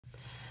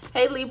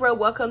Hey Libra,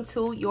 welcome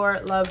to your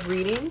love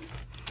reading.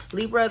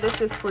 Libra,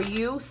 this is for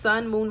you,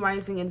 Sun, Moon,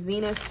 Rising, and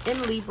Venus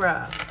in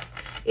Libra.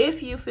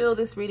 If you feel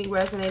this reading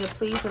resonated,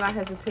 please do not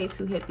hesitate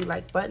to hit the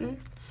like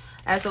button.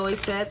 As always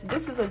said,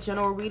 this is a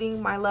general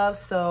reading, my love,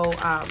 so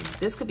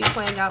this could be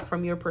playing out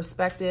from your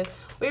perspective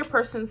or your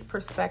person's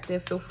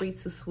perspective. Feel free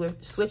to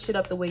switch it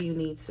up the way you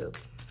need to. All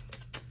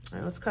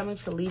right, what's coming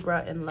to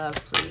Libra in love,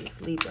 please?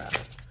 Libra.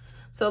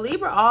 So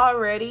Libra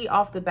already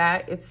off the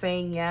bat, it's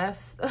saying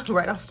yes,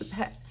 right off the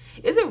bat.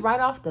 Is it right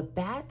off the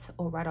bat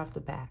or right off the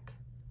back?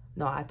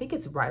 No, I think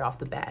it's right off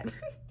the bat.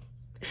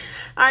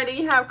 All right, then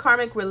you have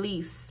karmic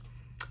release.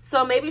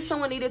 So maybe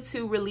someone needed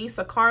to release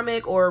a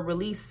karmic or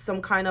release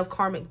some kind of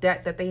karmic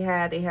debt that they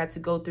had. They had to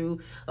go through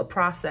a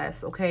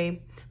process,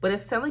 okay? But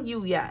it's telling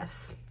you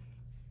yes.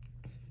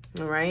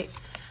 All right.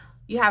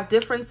 You have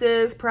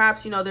differences.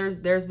 Perhaps, you know,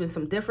 there's been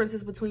some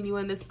differences between you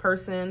and this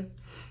person.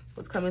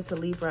 What's coming to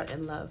Libra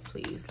in love,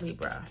 please?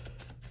 Libra.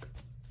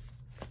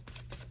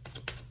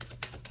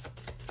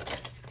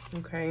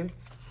 Okay. And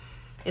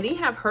then you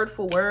have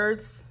hurtful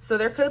words. So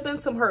there could have been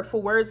some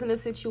hurtful words in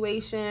this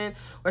situation,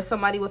 or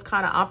somebody was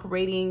kind of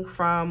operating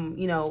from,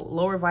 you know,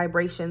 lower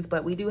vibrations.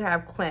 But we do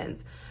have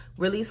cleanse.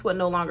 Release what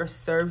no longer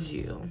serves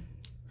you.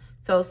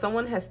 So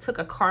someone has took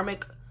a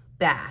karmic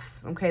bath.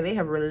 Okay. They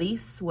have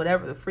released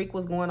whatever the freak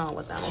was going on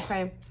with them.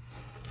 Okay.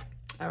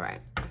 All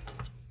right.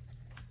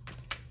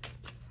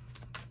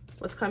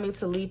 What's coming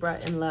to Libra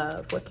in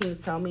love? What can you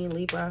tell me,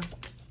 Libra?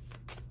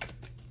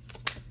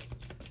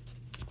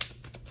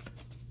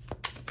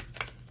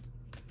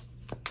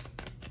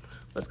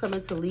 What's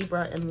coming to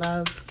Libra in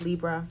love,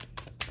 Libra?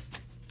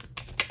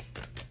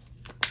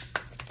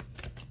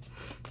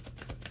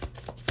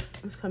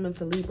 What's coming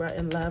to Libra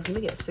in love? Let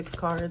me get 6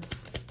 cards.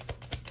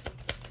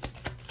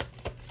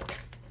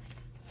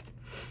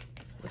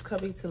 What's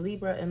coming to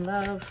Libra in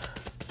love,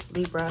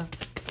 Libra?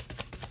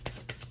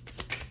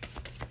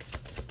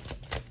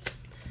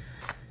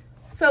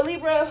 So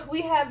Libra,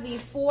 we have the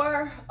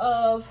 4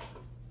 of,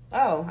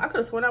 oh, I could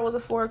have sworn that was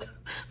a 4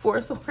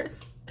 of swords.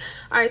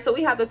 All right, so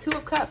we have the 2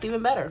 of cups,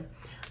 even better.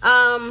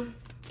 I'm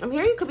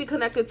hearing you could be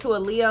connected to a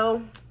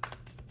Leo.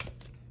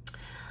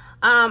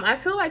 I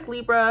feel like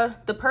Libra,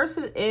 the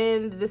person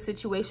in this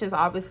situation is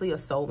obviously a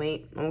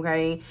soulmate,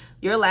 okay?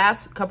 Your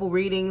last couple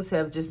readings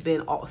have just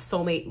been all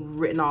soulmate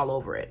written all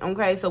over it,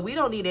 okay? So we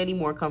don't need any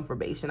more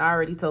confirmation. I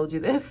already told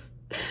you this.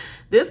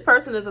 This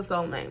person is a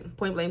soulmate,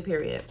 point blank,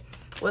 period.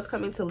 What's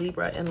coming to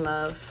Libra in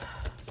love?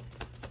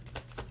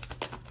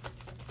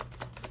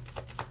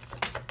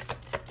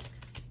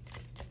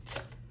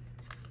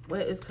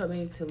 What is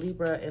coming to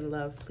Libra in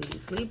love,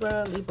 please?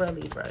 Libra, Libra,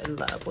 Libra in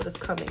love. What is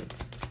coming?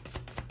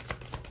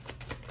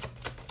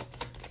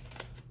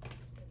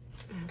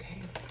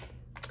 Okay.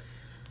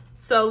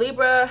 So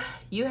Libra,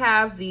 you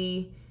have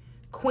the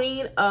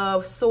Queen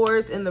of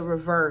Swords in the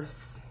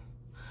reverse.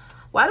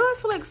 Why do I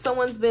feel like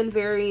someone's been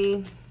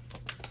very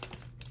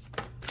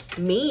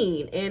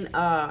mean in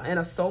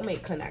a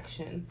soulmate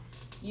connection?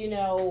 You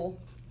know,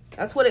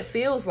 that's what it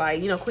feels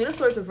like. You know, Queen of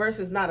Swords reverse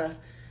is not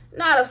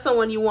of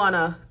someone you want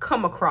to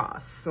come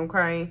across,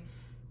 okay?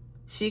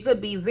 She could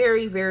be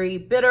very, very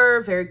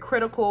bitter, very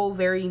critical,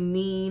 very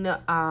mean.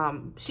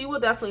 She will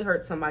definitely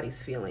hurt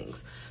somebody's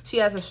feelings. She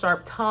has a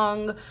sharp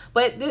tongue,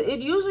 but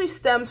it usually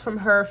stems from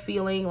her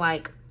feeling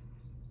like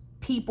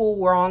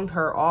people wronged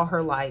her all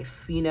her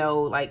life, you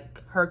know,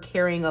 like her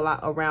carrying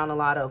around a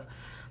lot of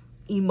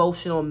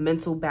emotional,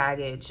 mental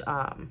baggage.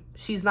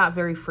 She's not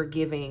very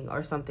forgiving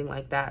or something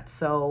like that.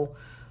 So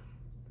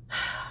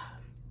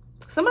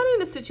somebody in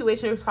this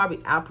situation is probably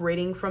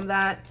operating from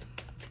that.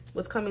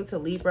 What's coming to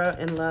Libra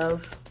in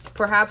love?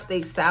 Perhaps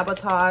they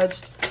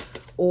sabotaged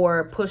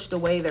or pushed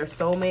away their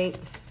soulmate.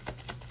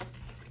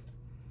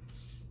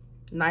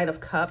 Knight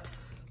of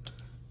Cups,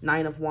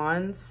 9 of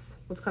Wands.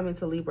 What's coming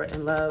to Libra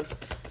in love?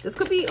 This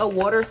could be a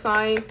water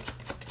sign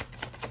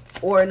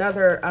or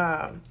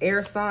another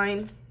air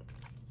sign.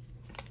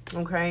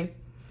 Okay.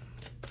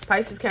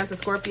 Pisces, Cancer,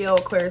 Scorpio,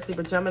 Aquarius,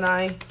 Libra,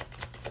 Gemini.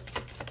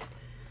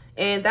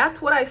 And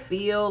that's what I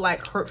feel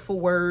like hurtful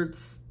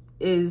words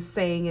is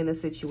saying in the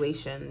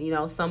situation. You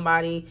know,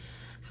 somebody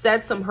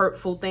said some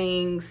hurtful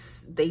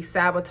things. They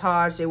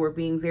sabotaged. They were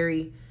being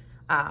very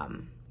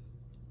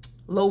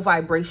low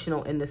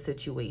vibrational in the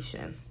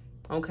situation.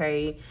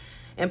 Okay.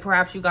 And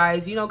perhaps you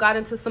guys, you know, got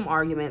into some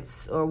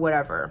arguments or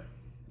whatever.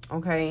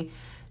 Okay.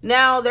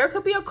 Now, there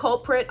could be a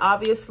culprit,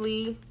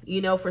 obviously,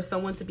 you know, for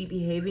someone to be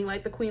behaving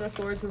like the Queen of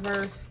Swords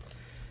reverse.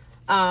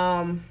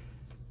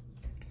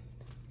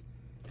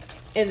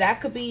 And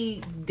that could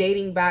be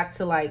dating back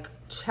to like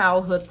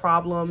childhood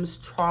problems,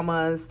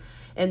 traumas,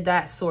 and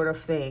that sort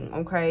of thing.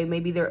 Okay.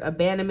 Maybe their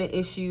abandonment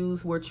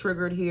issues were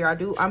triggered here.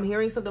 I'm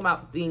hearing something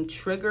about being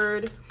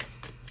triggered.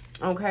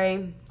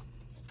 Okay.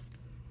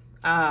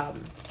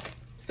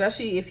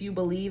 Especially if you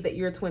believe that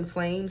you're twin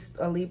flames,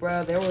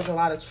 Libra, there was a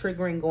lot of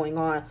triggering going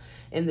on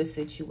in this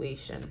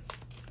situation.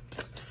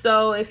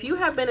 So if you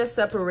have been in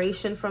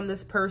separation from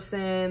this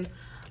person,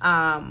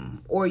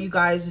 or you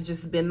guys have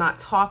just been not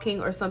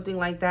talking or something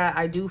like that,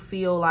 I do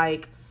feel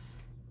like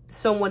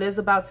someone is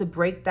about to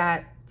break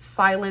that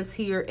silence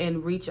here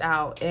and reach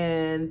out,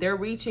 and they're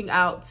reaching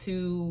out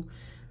to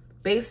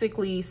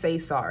basically say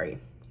sorry.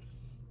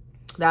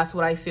 That's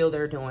what I feel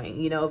they're doing.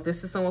 You know, if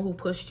this is someone who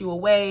pushed you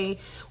away,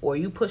 or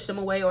you pushed them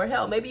away, or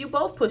hell, maybe you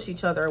both push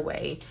each other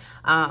away.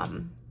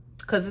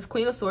 Because this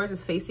Queen of Swords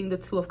is facing the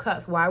Two of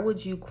Cups. Why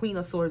would you Queen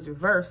of Swords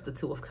reverse the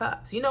Two of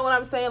Cups? You know what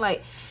I'm saying?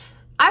 Like,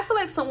 I feel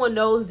like someone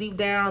knows deep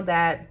down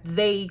that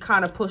they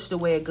kind of pushed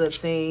away a good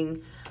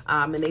thing.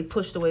 And they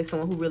pushed away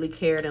someone who really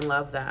cared and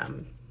loved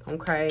them.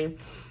 Okay?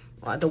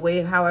 The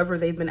way, however,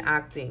 they've been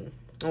acting.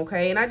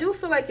 Okay? And I do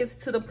feel like it's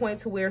to the point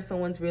to where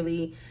someone's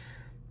really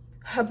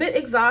a bit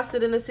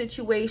exhausted in the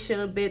situation,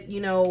 a bit, you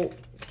know,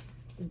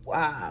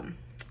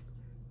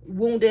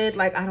 wounded,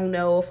 like, I don't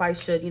know if I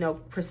should, you know,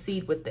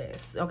 proceed with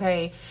this.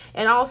 Okay?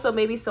 And also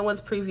maybe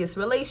someone's previous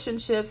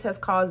relationships has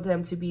caused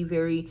them to be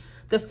very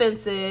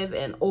defensive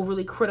and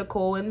overly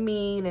critical and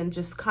mean, and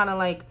just kind of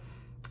like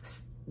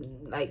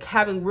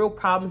having real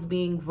problems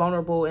being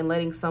vulnerable and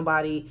letting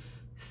somebody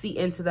see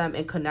into them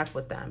and connect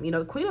with them. You know,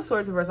 the Queen of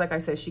Swords reverse, like I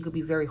said, she could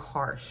be very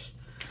harsh.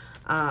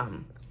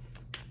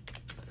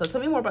 So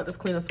tell me more about this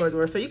Queen of Swords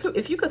reverse. So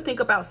if you could think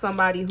about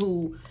somebody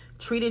who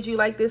treated you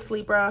like this,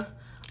 Libra,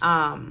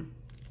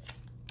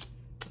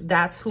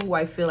 that's who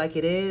I feel like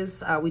it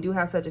is. We do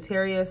have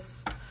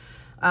Sagittarius.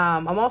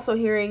 I'm also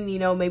hearing, you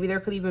know, maybe there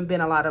could even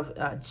been a lot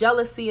of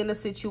jealousy in the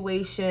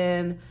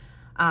situation.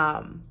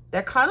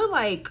 That kind of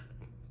like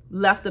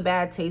left a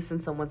bad taste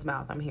in someone's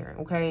mouth, I'm hearing.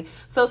 Okay,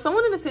 so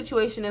someone in the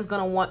situation is going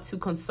to want to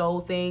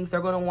console things.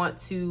 They're going to want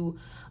to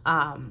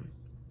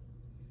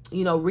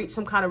you know, reach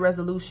some kind of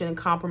resolution and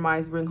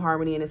compromise, bring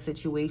harmony in a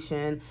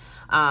situation.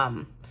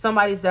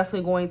 Somebody's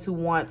definitely going to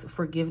want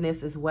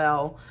forgiveness as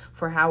well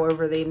for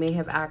however they may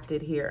have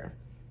acted here.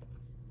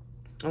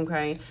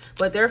 Okay,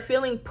 but they're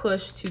feeling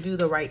pushed to do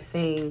the right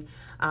thing.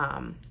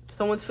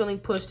 Someone's feeling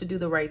pushed to do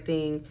the right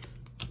thing,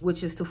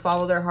 which is to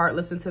follow their heart,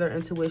 listen to their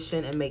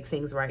intuition, and make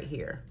things right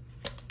here.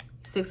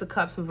 Six of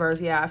Cups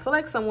reverse. Yeah, I feel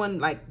like someone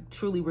like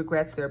truly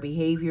regrets their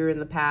behavior in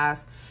the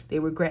past. They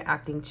regret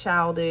acting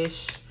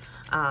childish.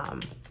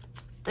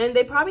 And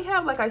they probably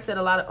have, like I said,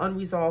 a lot of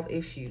unresolved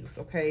issues,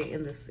 okay,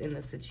 in this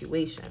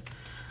situation.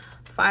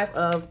 Five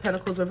of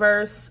Pentacles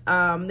reverse.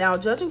 Now,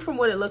 judging from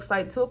what it looks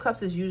like, Two of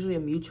Cups is usually a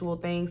mutual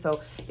thing.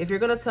 So if you're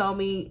going to tell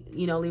me,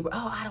 you know, Libra,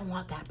 oh, I don't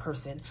want that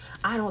person,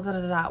 I don't,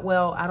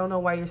 well, I don't know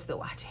why you're still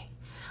watching.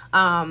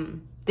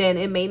 Then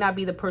it may not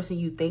be the person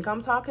you think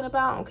I'm talking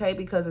about, okay,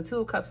 because the Two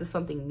of Cups is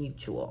something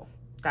mutual.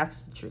 That's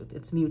the truth.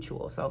 It's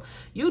mutual. So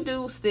you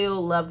do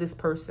still love this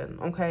person,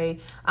 okay?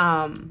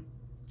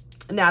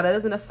 Now, that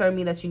doesn't necessarily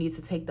mean that you need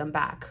to take them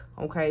back,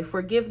 okay?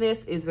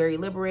 Forgiveness is very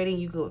liberating.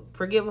 You could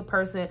forgive a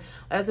person.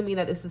 That doesn't mean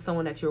that this is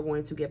someone that you're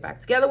going to get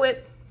back together with,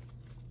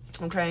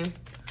 okay?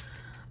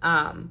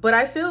 But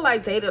I feel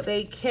like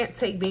they can't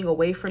take being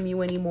away from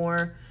you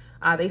anymore.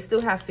 They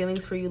still have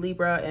feelings for you,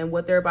 Libra, and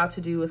what they're about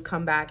to do is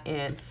come back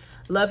and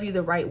love you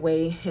the right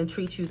way and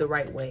treat you the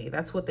right way.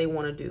 That's what they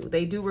want to do.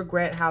 They do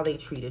regret how they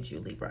treated you,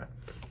 Libra.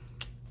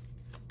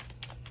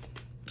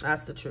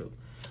 That's the truth.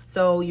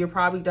 So you're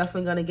probably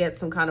definitely going to get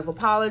some kind of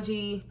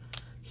apology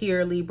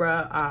here,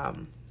 Libra.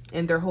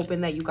 And they're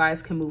hoping that you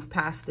guys can move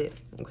past it,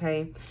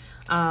 okay?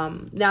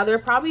 Now, there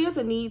probably is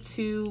a need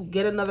to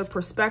get another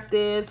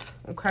perspective,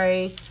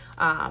 okay?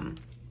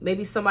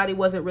 Maybe somebody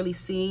wasn't really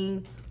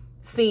seeing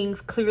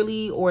things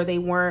clearly, or they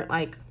weren't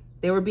like,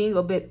 they were being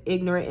a bit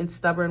ignorant and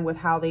stubborn with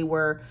how they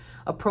were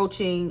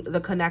approaching the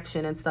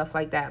connection and stuff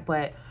like that.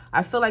 But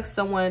I feel like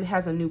someone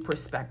has a new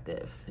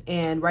perspective.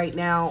 And right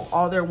now,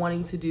 all they're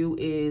wanting to do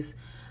is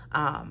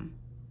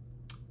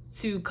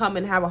to come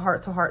and have a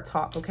heart-to-heart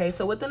talk, okay?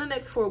 So within the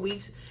next 4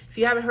 weeks, if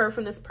you haven't heard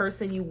from this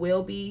person, you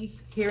will be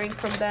hearing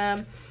from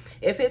them.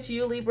 If it's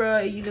you,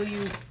 Libra, you know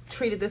you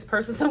treated this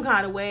person some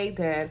kind of way,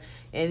 then,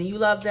 and you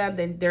love them,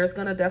 then there's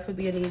going to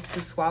definitely be a need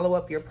to swallow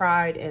up your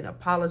pride and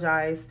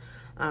apologize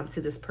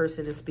to this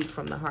person and speak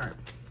from the heart.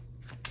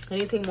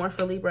 Anything more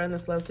for Libra in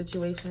this love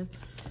situation?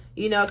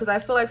 You know, because I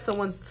feel like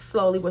someone's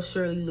slowly but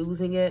surely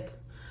losing it.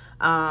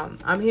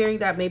 I'm hearing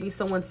that maybe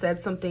someone said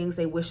some things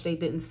they wish they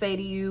didn't say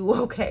to you,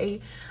 okay?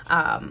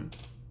 And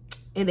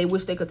they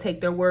wish they could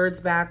take their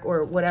words back,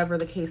 or whatever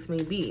the case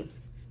may be.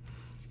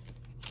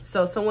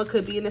 So someone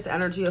could be in this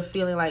energy of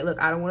feeling like, look,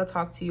 I don't want to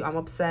talk to you. I'm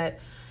upset.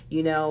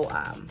 You know,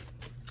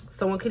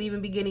 someone could even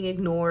be getting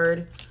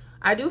ignored.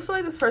 I do feel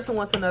like this person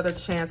wants another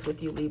chance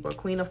with you, Libra.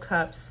 Queen of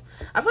Cups.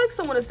 I feel like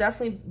someone is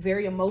definitely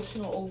very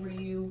emotional over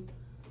you.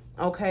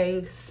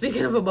 Okay,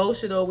 speaking of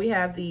emotional, we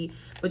have the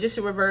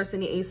Magician reverse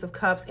and the Ace of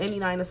Cups and the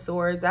Nine of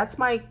Swords. That's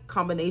my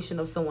combination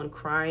of someone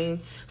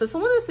crying. So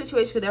someone in this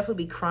situation could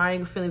definitely be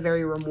crying, feeling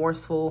very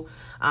remorseful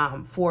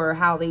for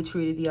how they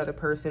treated the other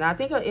person. I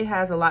think it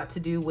has a lot to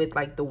do with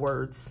like the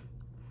words.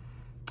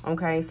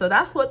 Okay, so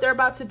that's what they're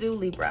about to do,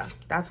 Libra.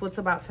 That's what's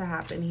about to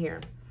happen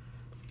here.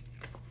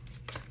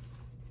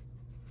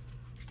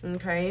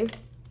 Okay,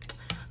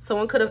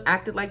 someone could have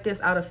acted like this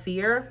out of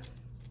fear.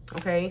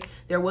 Okay,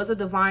 there was a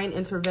divine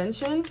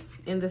intervention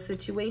in this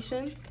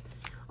situation.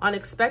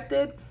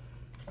 Unexpected.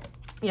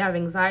 You have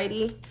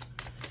anxiety.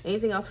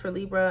 Anything else for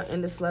Libra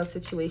in this love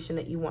situation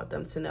that you want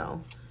them to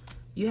know?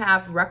 You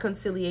have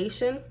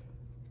reconciliation,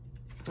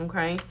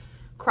 okay?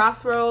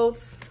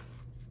 Crossroads,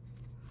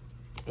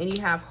 and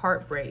you have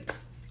heartbreak.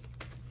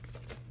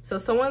 So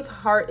someone's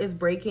heart is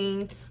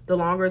breaking the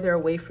longer they're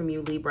away from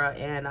you, Libra,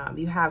 and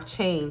you have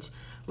change,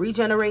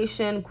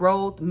 regeneration,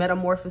 growth,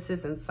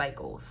 metamorphosis, and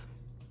cycles.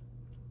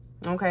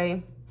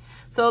 Okay,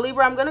 so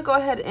Libra, I'm going to go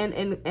ahead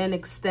and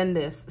extend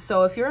this.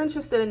 So if you're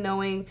interested in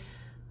knowing,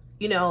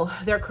 you know,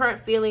 their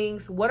current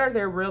feelings, what are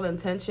their real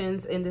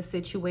intentions in this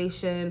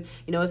situation?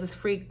 You know, is this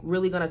freak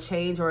really going to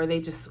change, or are they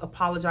just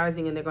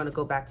apologizing and they're going to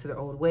go back to their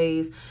old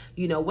ways?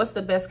 You know, what's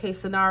the best case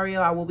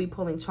scenario? I will be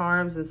pulling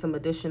charms and some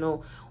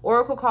additional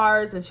oracle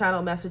cards and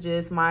channel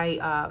messages.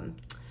 My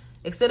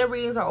extended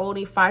readings are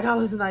only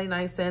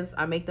 $5.99.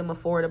 I make them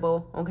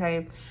affordable,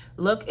 okay?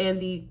 Look in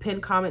the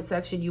pinned comment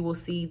section. You will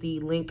see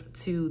the link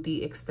to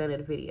the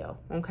extended video,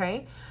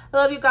 okay? I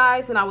love you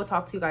guys, and I will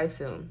talk to you guys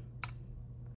soon.